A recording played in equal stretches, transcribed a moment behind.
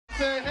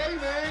saying, hey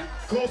man,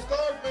 Cool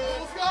scarf, man.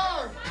 cool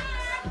scarf.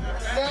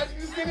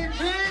 Matching skinny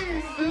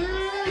jeans,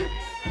 dude.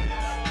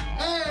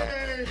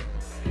 Hey,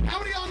 how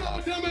many of y'all know a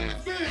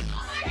dumbass bitch?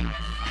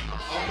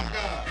 Oh my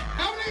God.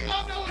 How many of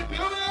y'all know a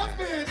dumbass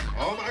bitch?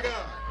 Oh my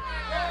God.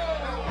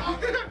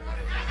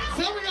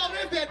 Some of y'all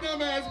is that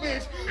dumbass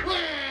bitch.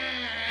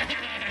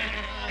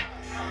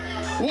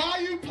 Why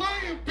you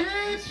playing,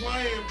 bitch?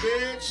 Playing,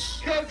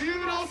 bitch. Cause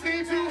you don't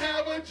seem to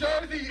have a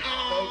jersey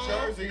on. No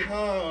jersey,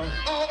 huh?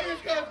 Oh,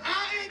 it's cause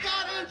I ain't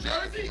got a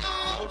jersey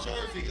on. No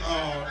jersey,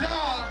 oh.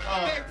 Dog,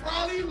 they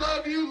probably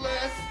love you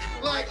less,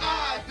 like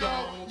I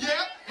don't.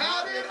 Yep,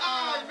 how did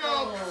I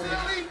know?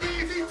 Silly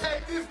Beezy,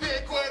 take this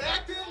dick, quit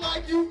acting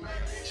like you.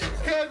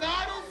 Cause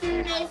I don't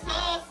see no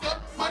salsa.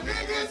 My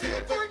niggas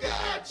here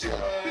forgot you.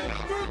 The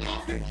number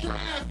lost in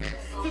traffic,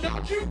 so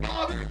don't you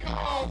bother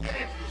calling.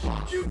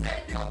 Won't you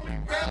take your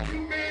big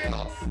value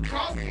meal?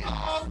 Cross me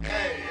off,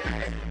 hey.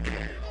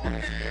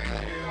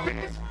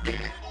 Bitch,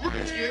 get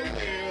rich, get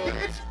real.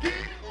 Bitch, get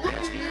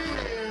rich, get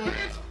real.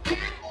 Bitch, get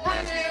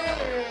rich, get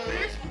real.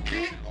 Bitch,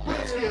 get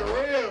rich, get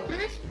real.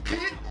 Bitch,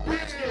 get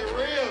rich, get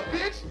real.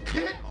 Bitch,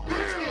 get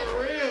rich, get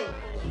real.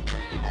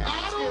 I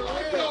don't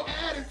like your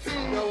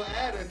attitude. No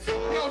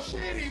attitude. Yo,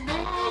 shitty move.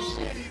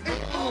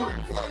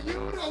 For you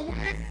to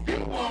win, you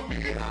want me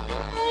to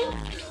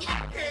lose. I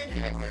can't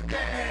get with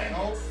that.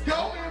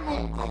 Go and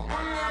move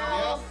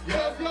around.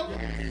 Cause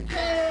you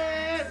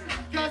can't.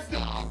 Cause the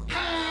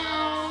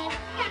pound.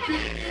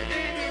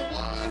 It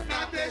was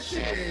not that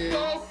shit.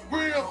 So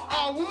real.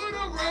 I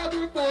would've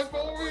rather force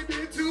forward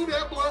into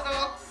that blunt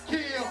up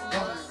kill.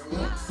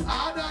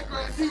 I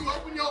digress. You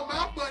open your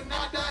mouth but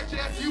not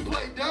digest. You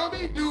play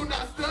dummy, do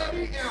not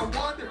study, and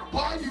wonder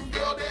why you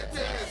failed that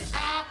test.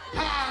 Ha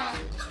ha.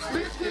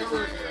 Bitch get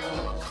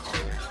real.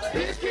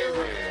 Bitch get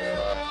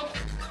real.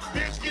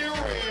 Bitch get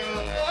real.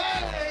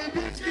 Hey,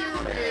 bitch get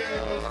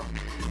real.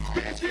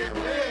 Bitch get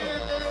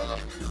real.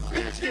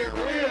 Bitch get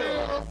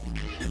real.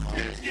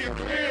 Bitch get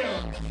real.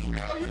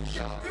 Yo, you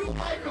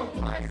ain't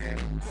complaining.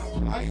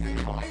 I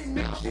ain't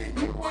no shit.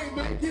 You ain't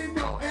making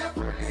no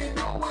effort in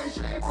no way,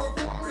 shape, or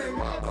form. And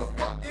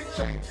motherfucking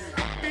changing. I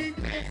mean,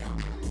 damn.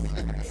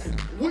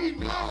 We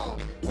know.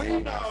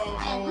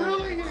 I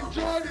really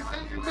enjoy this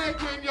thing you make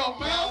when your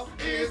mouth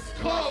is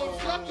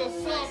closed. Shut the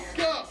fuck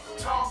up.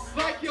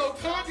 Like your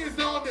tongue is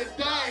on the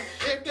dime.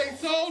 If they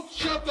sold,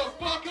 shut the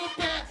fuck up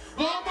at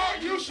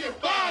Walmart, you should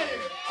buy it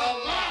a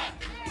lot.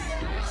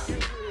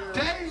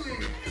 Daily.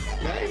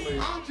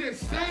 I'm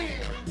just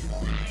saying.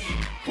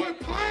 Quit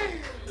playing.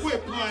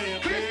 Quit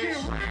playing, bitch.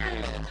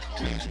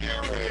 Bitch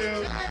get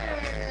real.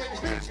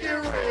 Bitch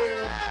get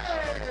real.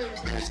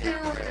 Bitch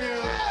get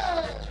real.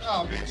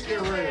 Oh, bitch,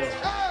 get real.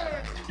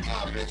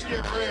 Oh, bitch,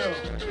 get real.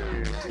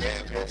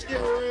 Yeah, bitch,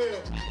 get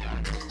real.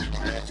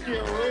 Bitch, get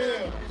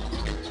real.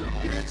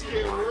 Bitch,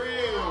 get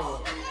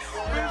real.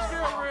 Bitch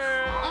get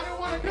real. I didn't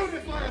want to do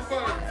this last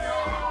verse.